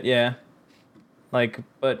little bit, yeah. Like,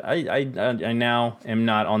 but I now am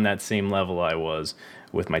not on that same level I was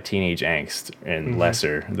with my teenage angst, and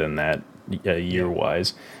lesser than that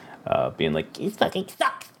year-wise. Being like, he fucking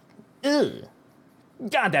sucks. Ugh.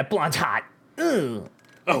 God, that blonde's hot. Ugh.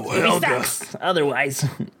 Oh, well, he sucks. Otherwise,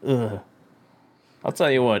 ugh. I'll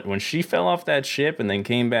tell you what, when she fell off that ship and then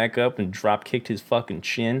came back up and drop-kicked his fucking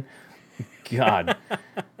chin, God,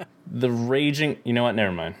 the raging... You know what?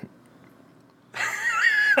 Never mind.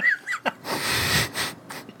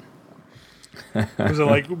 Was it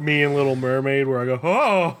like me and Little Mermaid where I go,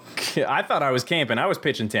 oh? I thought I was camping. I was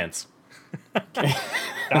pitching tents.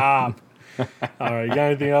 Stop. All right, you got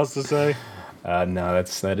anything else to say? No,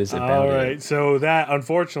 that is it. All right, so that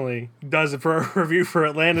unfortunately does it for our review for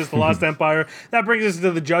Atlantis, The Lost Empire. That brings us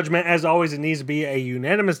to the judgment. As always, it needs to be a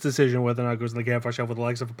unanimous decision whether or not it goes in the campfire shelf with the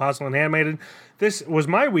likes of Apostle and Handmaiden. This was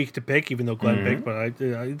my week to pick, even though Glenn picked, but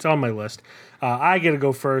it's on my list. I get to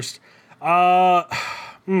go first.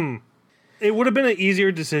 It would have been an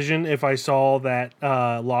easier decision if I saw that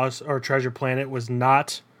Lost or Treasure Planet was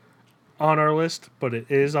not on our list, but it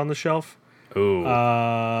is on the shelf. Ooh.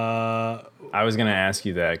 I was going to ask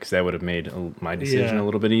you that because that would have made my decision a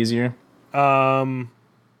little bit easier. Oh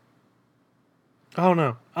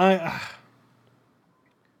no. I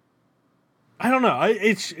don't know.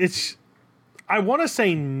 It's I want to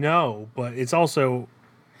say no, but it's also...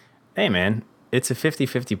 Hey, man, it's a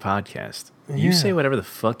 50-50 podcast. You say whatever the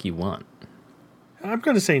fuck you want. I'm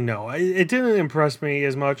going to say no. It didn't impress me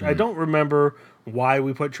as much. I don't remember why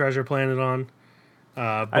we put Treasure Planet on,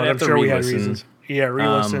 but I'm sure we had reasons. Yeah,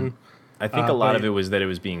 re-listen. I think a lot of it was that it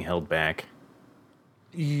was being held back.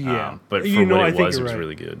 Yeah. But for what it was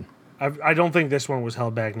really good. I don't think this one was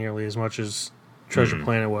held back nearly as much as Treasure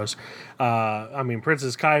Planet was. I mean,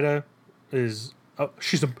 Princess Kaida is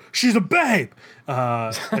she's a babe.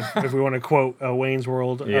 If we want to quote Wayne's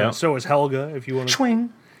World, so is Helga. If you want to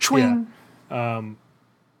Schwing. Yeah.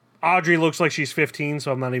 Audrey looks like she's 15,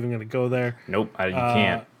 so I'm not even going to go there. Nope, you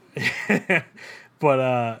can't.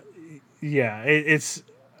 But it's.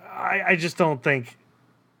 I just don't think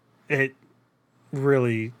it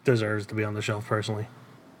really deserves to be on the shelf, personally.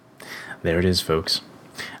 There it is, folks.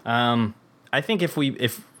 I think if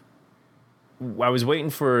I was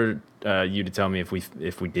waiting for you to tell me if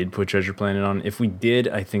we did put Treasure Planet on. If we did,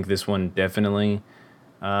 I think this one definitely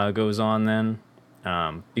goes on then,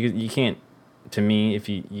 because you can't. To me, if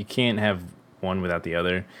you can't have one without the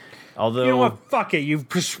other. Although, you know what? Fuck it. You've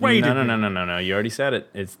persuaded me. No. You already said it.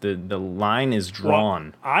 It's the line is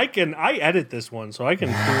drawn. Well, I edit this one, so I can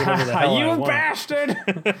do whatever the hell I want. You bastard!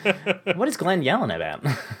 What is Glenn yelling about?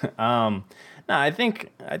 No, I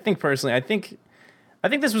think personally, I think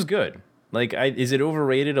this was good. Like, is it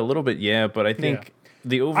overrated a little bit? Yeah, but I think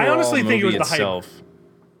the overall I honestly movie think it was itself. The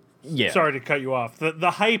hype. Yeah. Sorry to cut you off.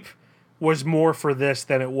 The hype was more for this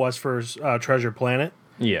than it was for Treasure Planet.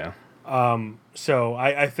 Yeah. So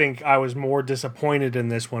I think I was more disappointed in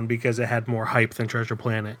this one because it had more hype than Treasure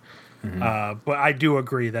Planet. But I do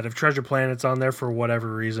agree that if Treasure Planet's on there for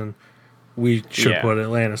whatever reason, we should put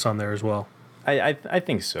Atlantis on there as well. I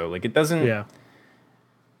think so. Like, it doesn't. Yeah.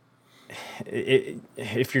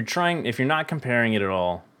 If you're not comparing it at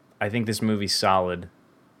all, I think this movie's solid.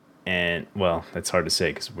 And well, that's hard to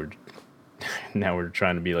say because we're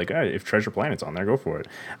trying to be like, oh, if Treasure Planet's on there, go for it.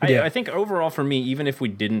 I think overall for me, even if we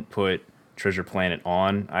didn't put Treasure Planet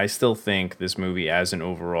on, I still think this movie as an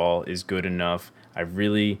overall is good enough. I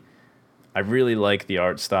really like the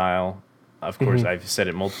art style. Of course, I've said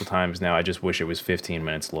it multiple times now. I just wish it was 15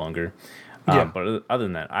 minutes longer. But other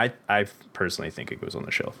than that, I personally think it goes on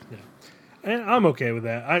the shelf. Yeah. And I'm okay with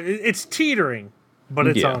that. It's teetering, but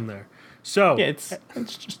it's on there. So yeah, it's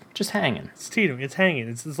just hanging. It's teetering. It's hanging.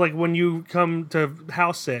 It's like when you come to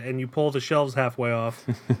house sit and you pull the shelves halfway off,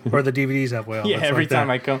 or the DVDs halfway off. Yeah, it's every like time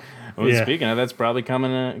that. I come. Well, speaking of, that's probably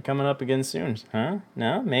coming up again soon. Huh?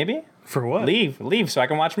 No, maybe. For what? Leave, so I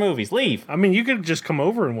can watch movies. Leave. I mean, you could just come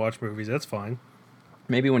over and watch movies. That's fine.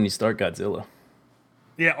 Maybe when you start Godzilla.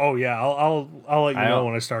 Yeah. Oh, yeah. I'll let you know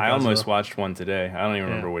when I start. I almost watched one today. I don't even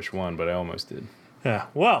remember which one, but I almost did. Yeah.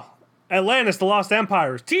 Well, Atlantis: The Lost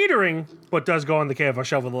Empire is teetering, but does go on the KFO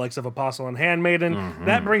shelf with the likes of Apostle and Handmaiden.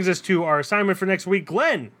 That brings us to our assignment for next week.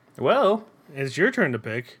 Glenn, well, it's your turn to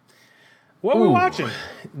pick. What are we watching?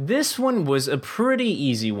 This one was a pretty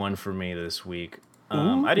easy one for me this week.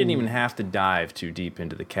 I didn't even have to dive too deep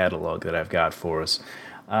into the catalog that I've got for us.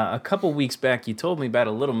 A couple weeks back, you told me about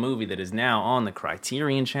a little movie that is now on the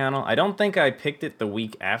Criterion Channel. I don't think I picked it the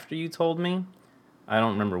week after you told me. I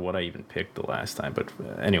don't remember what I even picked the last time, but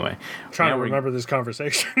anyway. I'm trying to remember this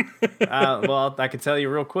conversation. Well, I could tell you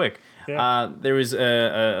real quick. Yeah. There was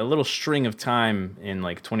a little string of time in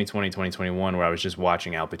like 2020, 2021 where I was just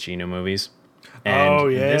watching Al Pacino movies. And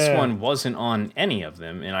this one wasn't on any of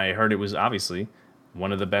them, and I heard it was obviously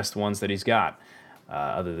one of the best ones that he's got,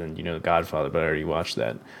 other than, The Godfather, but I already watched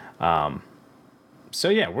that. So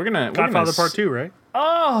yeah, we're gonna Godfather Part 2, right?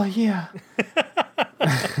 Oh yeah.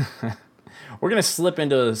 We're gonna slip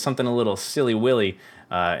into something a little silly willy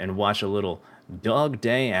and watch a little Dog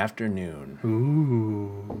Day Afternoon.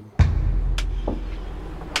 Ooh.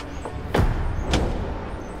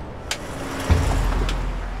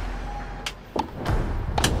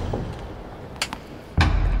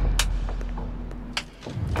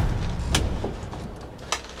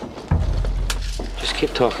 Just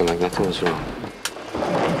keep talking like nothing was wrong.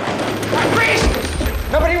 Freeze!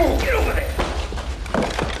 Nobody move! Get over there!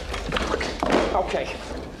 Okay.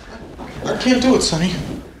 I can't do it, Sonny.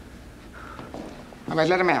 All right,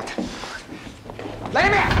 let him out. Let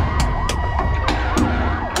him out!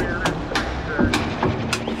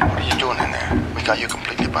 What are you doing in there? We got you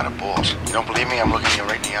completely by the balls. You don't believe me? I'm looking you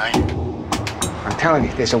right in the eye. I'm telling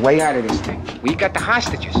you, there's a way out of this thing. We got the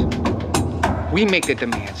hostages. We make the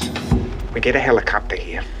demands. We get a helicopter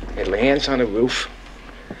here. It lands on the roof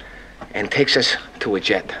and takes us to a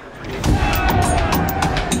jet.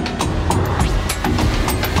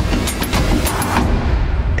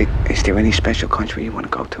 Is there any special country you want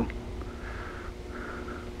to go to?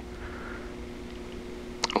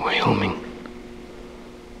 Wyoming.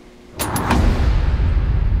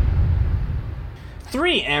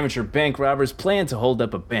 Three amateur bank robbers plan to hold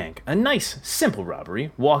up a bank. A nice, simple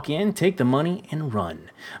robbery. Walk in, take the money, and run.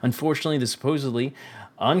 Unfortunately, the supposedly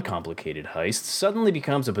uncomplicated heist suddenly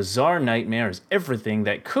becomes a bizarre nightmare as everything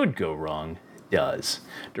that could go wrong does.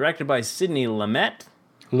 Directed by Sidney Lumet.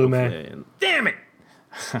 Lumet. Damn it!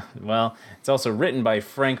 Well, it's also written by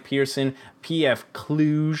Frank Pearson, P.F.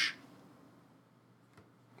 Cluj,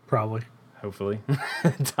 Probably. hopefully.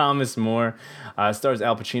 Thomas More. Stars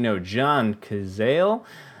Al Pacino, John Cazale,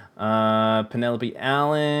 Penelope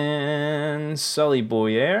Allen, Sully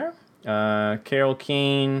Boyer, Carol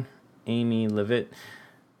Kane, Amy Levitt.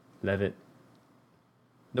 The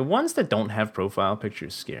ones that don't have profile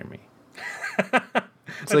pictures scare me.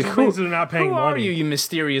 It's like, just means they're not paying who are money. you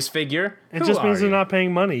mysterious figure? It Who just means are they're you? not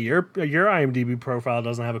paying money. Your IMDb profile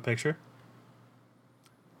doesn't have a picture.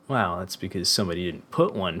 Well, that's because somebody didn't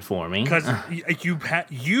put one for me. Because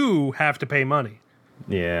you have to pay money.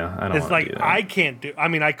 Yeah, I don't It's want to like do that. I can't do. I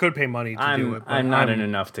mean, I could pay money to do it. But I'm not in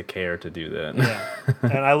enough to care to do that. Yeah,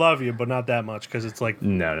 and I love you, but not that much because it's like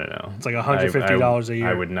No. it's like $150 a year.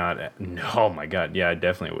 I would not. No, oh my god. Yeah, I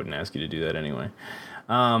definitely wouldn't ask you to do that anyway.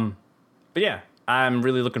 But yeah, I'm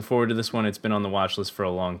really looking forward to this one. It's been on the watch list for a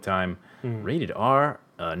long time. Rated R,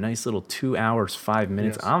 a nice little 2 hours 5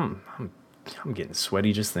 minutes. Yes. I'm getting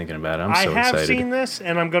sweaty just thinking about it. I'm I so have excited. seen this,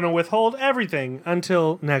 and I'm going to withhold everything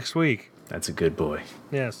until next week. That's a good boy.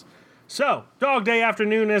 Yes. So, Dog Day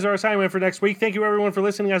Afternoon is our assignment for next week. Thank you, everyone, for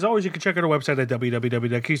listening. As always, you can check out our website at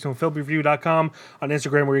www.KeystoneFilmReview.com, on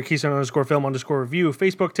Instagram, where you're Keystone_Film_review,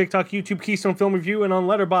 Facebook, TikTok, YouTube, Keystone Film Review, and on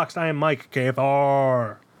Letterboxd, I am Mike,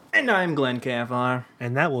 KFR. And I'm Glenn KFR.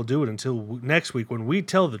 And that will do it until next week when we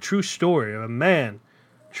tell the true story of a man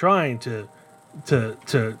trying to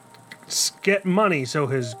get money so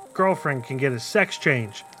his girlfriend can get a sex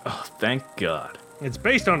change. Oh, thank God. It's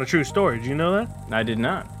based on a true story. Did you know that? I did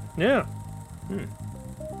not. Yeah.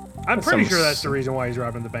 I'm pretty some- sure that's the reason why he's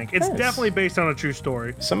robbing the bank. It's Yes. definitely based on a true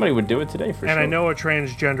story. Somebody would do it today for sure. And I know a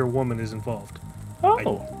transgender woman is involved.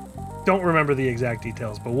 Oh. Don't remember the exact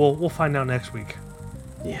details, but we'll find out next week.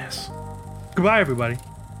 Yes. Goodbye, everybody.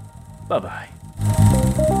 Bye-bye.